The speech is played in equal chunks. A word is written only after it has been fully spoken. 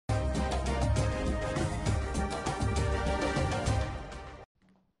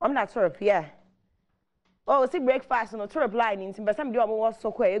I'm not sure yeah. Oh, see breakfast no trip line in but some do was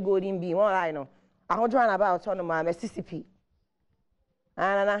so quite golden beam all I know. I hold run about on my Mississippi.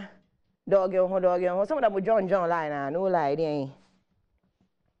 Anna dog some of them would John line no lie there.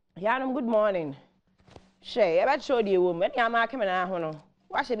 Yanum good morning. Shay, I bet show you woman, I'm coming out.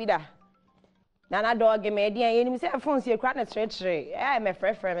 What should be that? Nana dog me dear, you say phone see a crack treachery. I'm a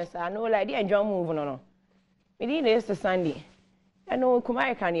friend, I know like dear John moving on. Me didn't this Sunday. I know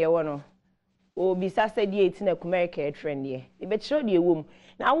Kumerica near one. Oh, be said 18 a Kumerica trend ye. You bet show you womb.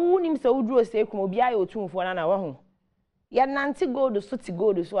 Now, who him so drew a sake will be I or two for an hour. Yet Nancy go to sooty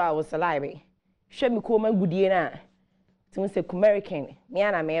go so I was alive. Show me come and good year. To say Kumerican,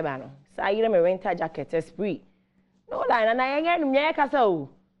 Miana Mebano. So I am a winter jacket, a spree. No line, and I ain't near castle.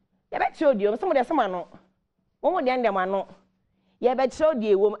 You bet show you some of the summer no. One more than the man no. You bet show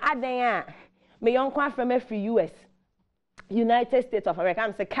you womb at the me young quan from every US. United States of America.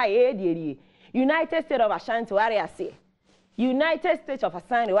 I'm saying United States of Ashanti warrior say. United States of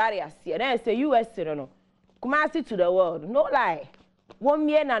Ashanti warrior say. Then say US no. Kumasi to the world. No lie. 1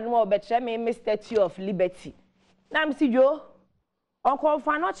 year and more betray me Statue of Liberty. Now I'm see Joe. Uncle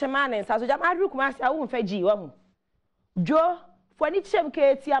for not a man and so jam I Kumasi I won't fetch you. Joe for any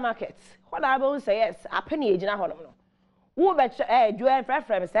chemke market. What I will say yes, a penny age in a hollow. Who betray Joe and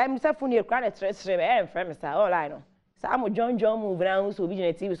preference. I'm self-funny a credit and friends all I know. Some John move around so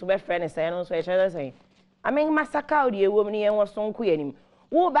vision TV so best friend and say no so each other say. I mean massacre the woman and was so queen.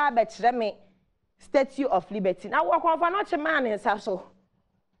 Who bet me Statue of Liberty. Now walk on for not a man in Sasso.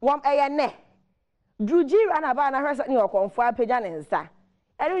 One a ne. Drew G ran about a person or conform pigeon and sa.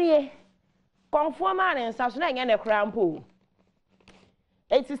 I don't ye conform man in Sasso and a crown pool.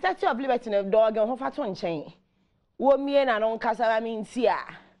 It's a Statue of Liberty of dog and Hoffaton chain. 1 million and on Casa means here.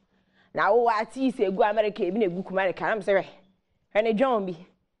 Now, what is a good American, even a good Kumerica? I'm sorry. And a John B.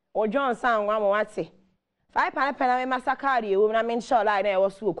 Or John Sang, one more say. 5 pound massacre, woman, I mean, sure, I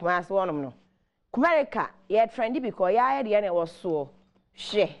was so Kumas one of them. Kumerica, yet friendly because I had the end was so.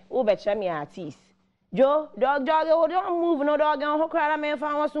 She, oh, bet me artist. Joe, dog, don't move, no dog, and Hokra, man,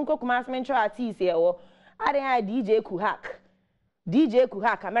 found was soon cook mass mentor artist here. Or I didn't DJ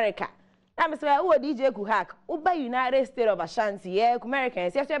Kuhak, America. I'm saying, oh, DJ Kuhak, Uba United States of Ashanti, yeah,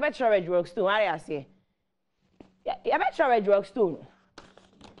 Americans, yes, I bet you're a drugstore, I say. I bet you're a drugstore.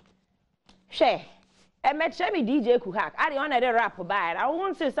 She, I met me DJ Kuhak, I don't know the rap by it. I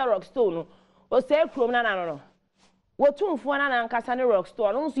won't say rockstone, or say chrome, no. What 2 for an Cassandra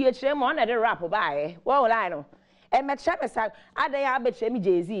rockstore, don't see a shame on the rap by it. Well, I know. I met Shabbasak, I bet me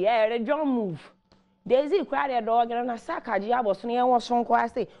Jay-Z, the John move. Daisy cried a dog and a sack. I was near one song. I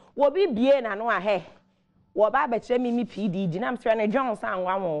say, what be bien and no hair. What I bet me PD, Dinam Trana John sang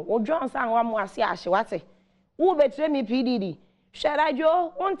one more, or John sang one more. See, I shall say, who betray me PD? Shall I,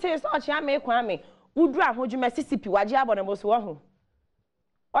 Joe? One taste or Chamay Kwame, who drop what you Mississippi, what you have on a most one.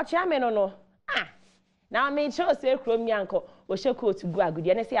 Or Chamay no. Ah, now I made sure say Chrome Yanko, or shall go to go good,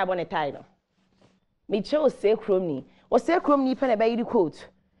 and say I want a title. Me chose say Chrome, or say Chrome nip and a baby coat.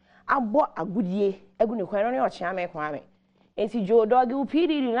 I bought a good year, a good query or Chamay Kwame. And see Joe dog, you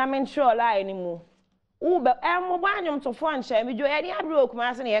pity, I'm in sure lie anymore. Oh, but I'm mobile to fun, shall we do any broke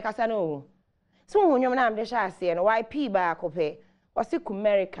master near Casano? So when you're not the chassis and YP back of pay, or sick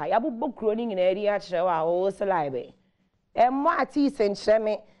Kumerica, Yabu book running in area show our old library. And what tea sent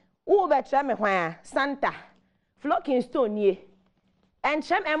Shemmy, oh, but Shemmy where Santa, flocking stone ye. And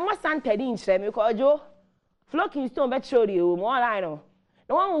Shem and what Santa didn't Shemmy, because Joe, flocking stone bet show you more I know.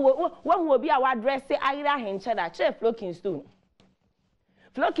 One will be our dress, say, I ain't cheddar, chef flocking stone.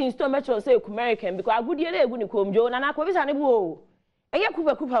 Flocking stone metro say Kumerican because I good year wouldn't come, Joe, and I could be a woo. And you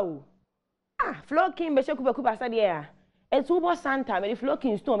Cooper. Ah, flocking, but Cooper said, yeah. And so was Santa, but the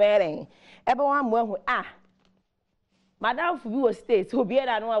flocking stone, Mary. Everyone who, Madame Fubu State, so be it,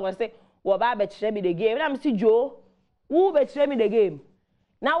 I know I was say, well, I betray me the game. And I'm see Joe, who betray me the game.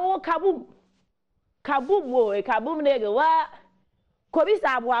 Now, oh, kaboom, boy, kaboom, nigga, what?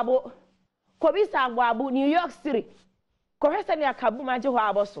 Kobisa Wabu, New York City. Correctly, a kaboom, my Joe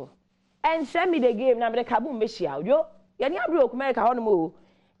Aboso. And send me the game, now the kaboom, Michelle. Yo, Yania broke America on move.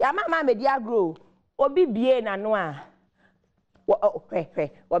 Yamma, media grow, or be bien and noir. Oh,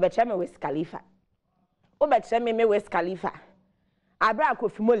 or betray me with Khalifa. Oh, betray me with Khalifa. I brought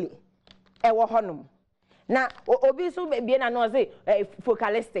with Molly. Ewa honum. Now, Obisu bien and noise,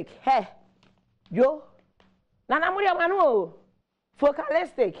 focalistic. Hey, yo. Nana Muria Manu.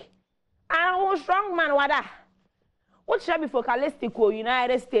 Focalistic. I'm a strong man, wada. What shall be focalistic or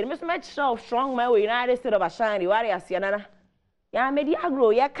United States? Miss Match of strong man, United States of Ashanti, warrior, Sienna. Ya media grow,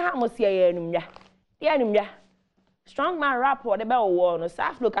 ya can't see a enumya. strongman rap or the bell war no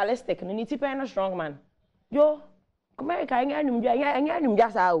self localistic no ni tipe no strongman yo Kumerica enyanum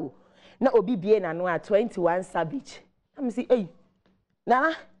just how na obi bie na no at 21 Savage am say eh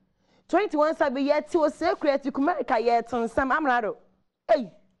na 21 Savage yet o secret Kumerica yet onsam amrado eh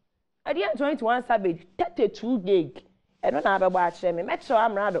ade 21 Savage 32 gig e no na abegba a kire me metro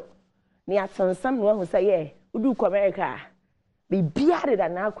amrado ni atonsam no hu say yeah udu Kumerica be biade da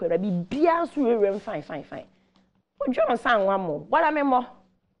na akwara be bia so rerem fine ojo san wa mo wala me mo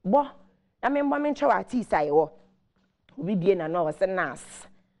bo na me mbo me nchewa ati sai wo obi bie na no se nas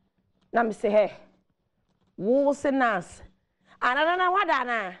na me se he wo se nas anana wada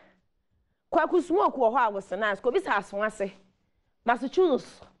na kwaku smoke wo ho a wo se nas ko bi sa aso ase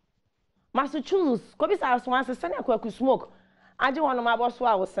Massachusetts ko bi sa aso ase se na kwaku smoke age wono ma boso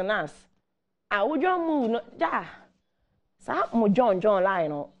a wo se nas a wojo mu no da sa mo John line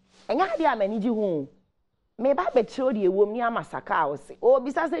no enya dia maniji hu me ba betro de ewom ni amasaka a wo se o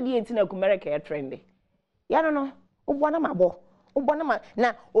bi sa se de entina Kumerica e trend ya no ubona mabo ubona ma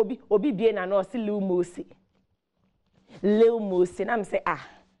na obi bie na no se Lil Mose na me say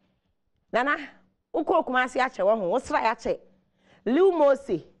nana uko Kumasi ache wo ho wo sra ya che Lil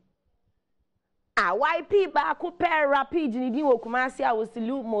Mose YP ba ko pair rapid ni din wo Kumasi a wo se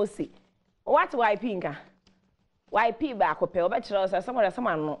Lil Mose what YP nka YP ba ko pair obekire so some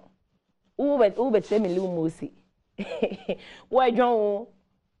no wo be me Lil Mose wo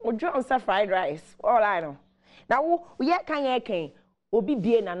John sa fried rice all I know. Now we can obi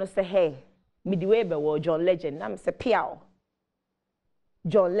bie na no say hey me the way be wo John Legend na me say piao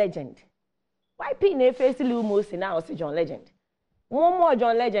John Legend YP na face Lil Mose na o say John Legend one more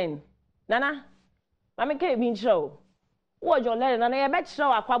John Legend nana mama ke bi show wo John Legend nana ye be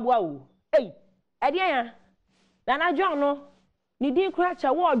show akwabua wo eh e dia ya nana John no ni din kura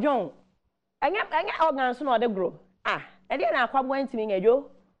cha wo John anya organ so na de grow e dia na akwabua ntimi ngejo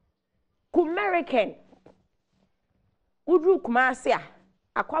Kumerican udru Kumasi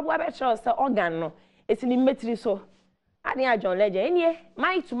akwabua be show say organ no etini metri so ade a John Legend enie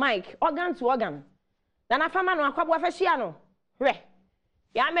mic to mic organ to organ nana fama no akwabua fa hia no hwe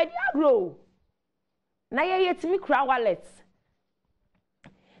ya media grow na ye yetimi kura wallet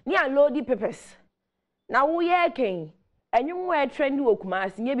ni unload papers na wo ye ken enwum e trend wo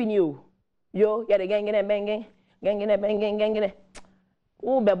Kumasi nye bi ni o yo ye de gengene bengen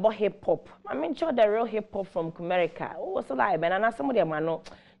wo be bo hip hop I mean sure the real hip hop from Kumerica wo so like ben na some dem ano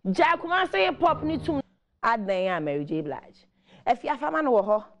ja Kumasi hip hop ni tum adan ya Mary J Blige if ya fama no wo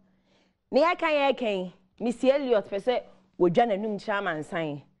ho ne ye kan Miss Elliot pese wo dwa nanum chairman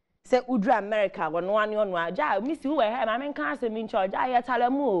san se udru America wo no ane ono aja Missy wo he ma men kan asemi ncho aja ye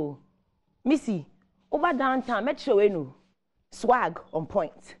talemu o Missy over downtown metro we no swag on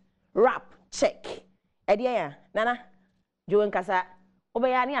point rap check ya nana jo nkasa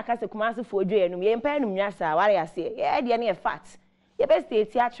obeya ni akase Kumasi fo odwe enum ye mpa enum nyasa ware ase ye de ne fat ye be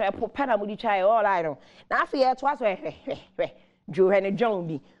state a trap pena mudi chai all I know na afi ye to aso jo he ne John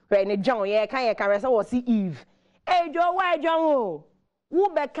bi he ne John ye kan resa wo si Eve jo why John o wo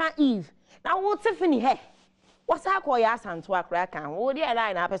be kan Eve na wo Tiffany he what's akọ ya asanto akra kan wo de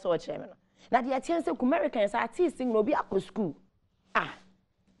line na pese o kire me no na de atien se Kumerica artist sing no bi akọ school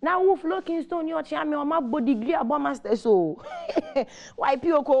na wo flocking stone yo chia me o ma bo degree abo master so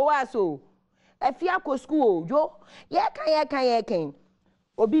YP oko wa so efi akọ school jo ye kan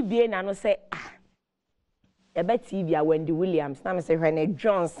obi bie na no say ebe TV a Wendy Williams na me say Rene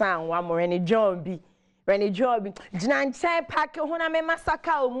John san wa mo Rene John bi jina nche pack ho na me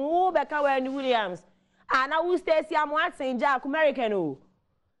masaka o mu be ka Wendy Williams na wo Stacey Amoatin ja Kumerica no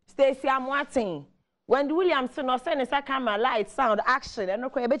Stacey Amoatin Wendy Williams no say ne sa camera light sound action e no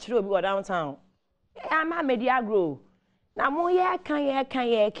ko e be chire obi wo downtown ama media grow na mo ye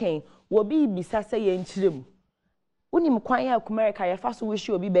kan wo bi bisa say ye nchirem unim kwan ya Kumerica ya fa so wish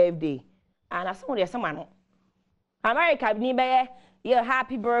obi birthday na some de sama no America ni be ye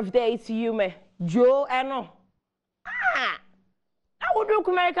happy birthday to you me Joe eno na wo do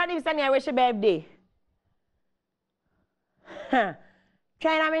Kumerica ni bisa ne wish birthday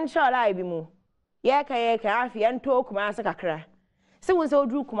China men show live mu ye ka afi ento Kumasi kakra se wo so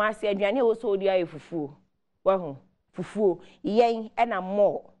dru Kumasi aduane wo so odi aye fufuo wa ho fufuo yen na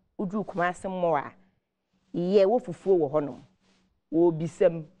mo udru Kumasi mo a ye wo fufuo wo honom wo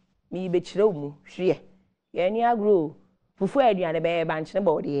bisam mi be kire mu hwe ye ni agro fufuo aduane be banche ne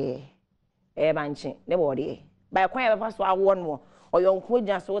bode banche ne bode ba kwan ya be fa so awo no oyonko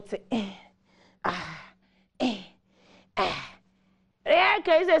gya so te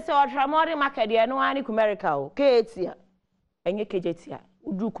Kaise se otramori market de no ani Kumerica o ketia enye kejetia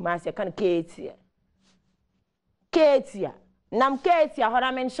udu Kumasi kan ketia Katia. Nam Katia,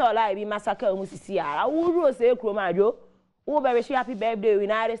 how men shall I be massacre Musisia? Who rose a chromajo? Who very happy birthday in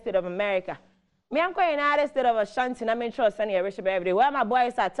United States of America. Me uncle in United States of Ashanti, and I'm in sure Sunny a rich birthday. Where my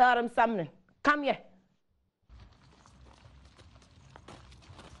boys are, tell them something. Come here.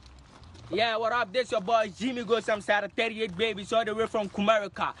 Yeah, what up? This your boy Jimmy Goes. I'm 38 babies all the way from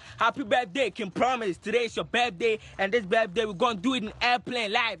Kumerica. Happy birthday, Kim Promise. Today is your birthday, and this birthday we're gonna do it in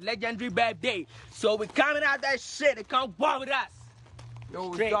airplane live, legendary birthday. So we're coming out that shit. They can't bother with us. Yo,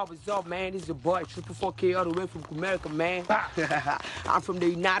 what's up, man? This is your boy, 444K, all the way from Kumerica, man. I'm from the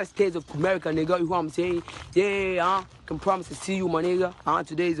United States of Kumerica, nigga. You know what I'm saying? Yeah, can promise to see you, my nigga.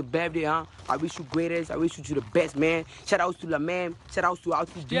 Today is a birthday, I wish you greatest. I wish you to the best, man. Shout outs to La Man. Shout outs to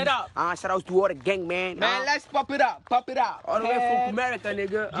Out to Get up. Shout outs to all the gang, man. Man, let's pop it up. Pop it up. All the way from Kumerica,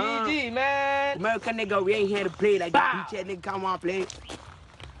 nigga. GG, man. Kumerica, nigga, we ain't here to play like that. Bitch, nigga, come on, play.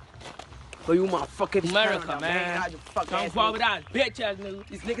 But you motherfucking America, man. Come forward with us, bitch ass nigga.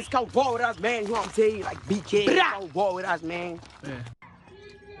 These niggas come war with us, man. You know what I'm saying? Like BK, come war with us, man.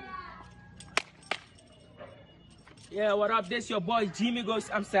 Yeah, what up? This your boy Jimmy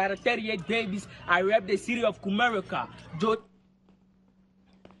Goes. I'm 38 babies. I rep the city of Kumerica.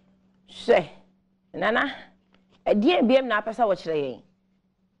 Say, Nana, a dear BM na pesa watch lay.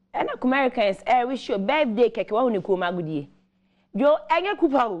 And a Kumericans, I wish you a birthday cake when you come agudi. Yo, Anga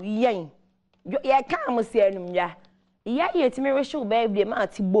Kupa, yen. Ya can't say no ya. Ya yet me wish you birthday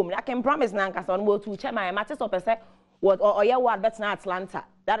marty boom. I can promise Nankas on board to check my matters of a what or ya what better than Atlanta.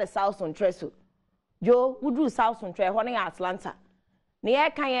 That is South on Trestle. Joe would do South on Tre, honey Atlanta. Near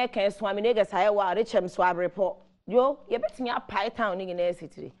can swam in niggas higher while Richam swab report. Joe, you bet me up Pie Town in the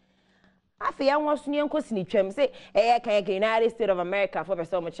city. I feel I want to know question Chem say, can United States of America for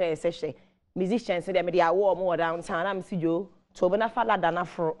so much session. Musicians say that media war more downtown. I'm see you. Tobana fala dana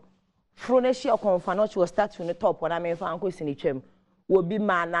Frone she confano was start to the top when I mean for Uncle Sinichem will be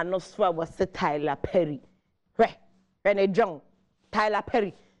man and no swab was the Tyler Perry. Rene John Tyler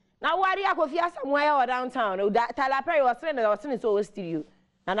Perry. Now why do you go for somewhere or downtown? Tyler Perry was saying that I was in his old studio.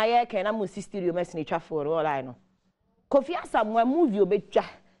 And I can I must studio messing each for all I know. Kofi somewhere move your betcha.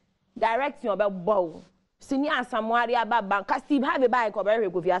 Direct your bow. Senior somewhere about bank. Steve have a bike or very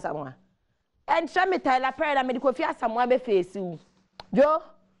good for someone. And show me Tyler Perry and medical fear somewhere be face you. Joe,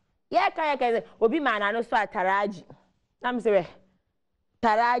 yeah, can Obi man, I know so Taraji. I'm sorry.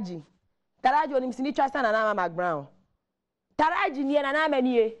 Taraji on him, Sinicha and Anama McBrown. Taraji near an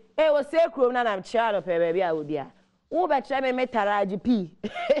amany. It was sacred, and I'm child of a baby. I would dear. Oh, but I met Taraji P.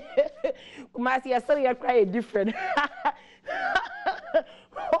 Masi, I saw you cry different.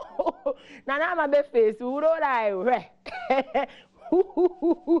 Nana, my face, who don't I?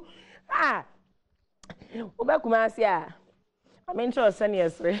 Ah. Obakumasia. I'm interested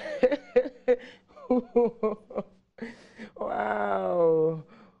yesterday. Wow.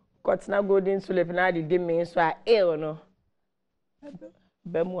 Got now golden to live now the me so I ill no.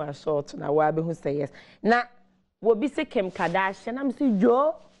 Bemu assault na wa be who say yes. Na wo bi se Kim Kardashian am say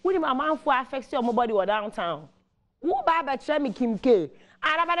Joe, we my man for affect your body or downtown. Wo ba ba try me Kim K.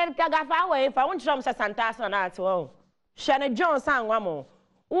 Ara ba den kaga fa we fa won try me Santa so na to. Shana Jones san wa mo.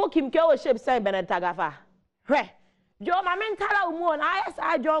 Wo Kim K wo shape say Benetagafa. Hwe. Joe my mentala umu na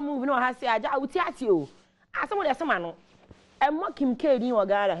I Joe move no ha say aja uti ati o. Asomo de sema no. And what Kim K ni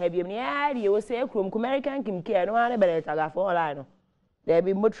wagara have you near you say from American Kim K no one better tagafa all I know. There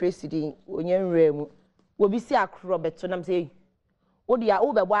be motricity when you rem will be see a crobet to them say, oh dear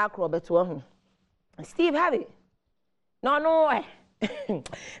over walk Robert to him. Steve have it. No,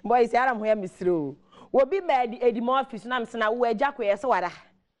 boys, Adam where me through. Will be mad Eddie Murphy, so I'm saying I wear Jack where so what.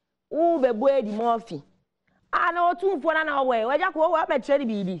 Oh, be boy Eddie Murphy. I know 2 for an hour where Jack will up at Cherry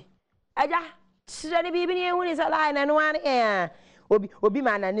Baby. Aja. Shady baby, who is alive and one air. Obi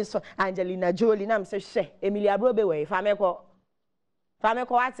man and this Angelina Jolie, I'm so she, Emilia Brobewe, Fameco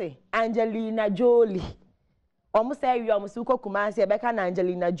Ate, Angelina Jolie. Almost say you almost go Kumasi, Becca and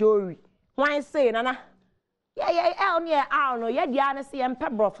Angelina Jolie. Why say, Nana? Yeah, I don't know, yeah, Diana see and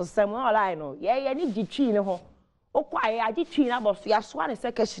Pebble for some all I know. Yeah, need you chin home. Oh, quiet, I did chin about your swan a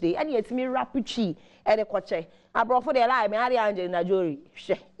secretary, and yet me rapuchi at a coche. I brought for the live, and Angelina Jolie.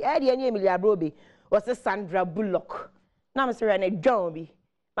 She, yeah, the Emilia Brobe was a Sandra Bullock. Now, Mr. Rene Johnby.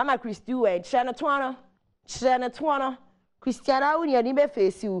 Mama Christy and Shana Tuana, Christiana, when you need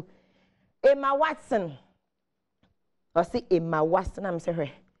face you. Emma Watson. Or say Emma Watson, I'm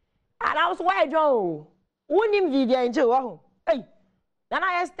sorry. And I was white, Joe. Wouldn't him video and Joe. Hey, then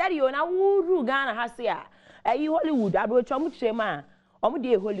I study you, and I would Ghana has here. You Hollywood, I brought you much, man. Or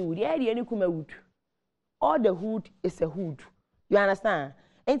dear Hollywood, yeah, the any Kumawood. All the hood is a hood. You understand?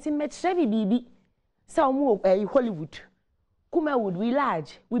 Intimate Chevy BB. Some Hollywood. Kumawood, we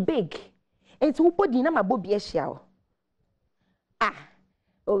large, we big. And so body na mabobi ehia. Ah.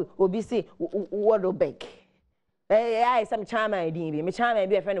 Obi say what big. I some charm I didn't me charm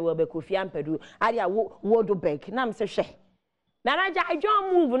be a friend will be Kofi Ampedu. I dia wodo beg. Na me say hwe. Na na I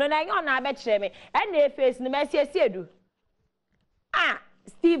don't move no na you na be kire me. And na face no me see edu. Ah,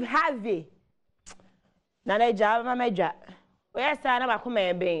 Steve Harvey. Na na ja ma meja. We say na ba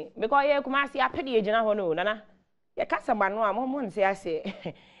kuma ben because ye kuma see apede agina ho no na. Ye kasa ba no a mo nse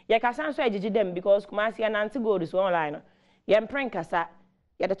ase. Ye kasa so agigi dem because kuma see na anti gold so online. Ye mpren kasa.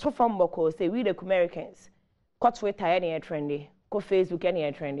 Ye the top from boko say we the Kumericans. Ko Twitter any trendy, ko Facebook any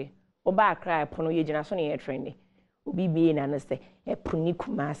trendy. Oba cry pono ye gina so ne trendy. Obi be na no say e puni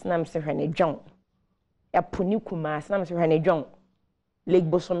kumas na mse hwe ne dwon. E puni kumas na mse hwe ne dwon. Lake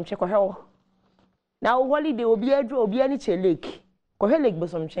bosom che ko he. Na holiday obi adru obi ani che lake. Ko he lake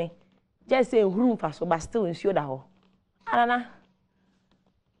bosom che. Just say huru mfa so but still nsuo da ho. Anana.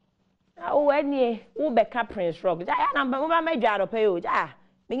 Na o eni wo be ka Prince Rock. Ja ya na ba ma dwa do pe o. Ja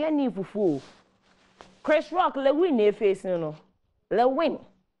me nya ni fufu. Chris Rock le win e face no. Le win.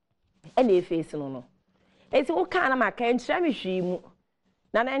 E na face no. Eti wo kan na maka entra mi hwi mu.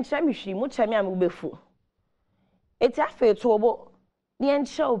 Na na entra mi hwi mu chami am befu. Eti afa to obo ni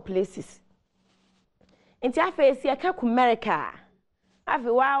entra places. Enti afa si aka Kumerica.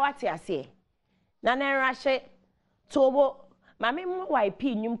 Afa wa wate ase. Na na enrahye to obo mame mo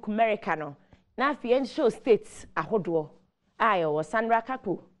YP nyum Kumerica no. Na afa entra states ahodo. Ayo wo Sandra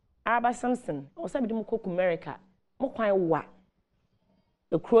Kapo. Araba Samson, o sabi di muko Kumerica, mo kwan wa.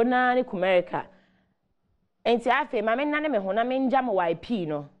 E kro na ne Kumerica. Enti afi ma me nane me ho na me nja mo YP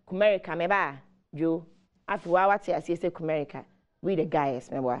no, Kumerica me ba, jo. Afi wa wate ase Kumerica. We the guys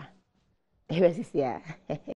me ba. E we sisi ya.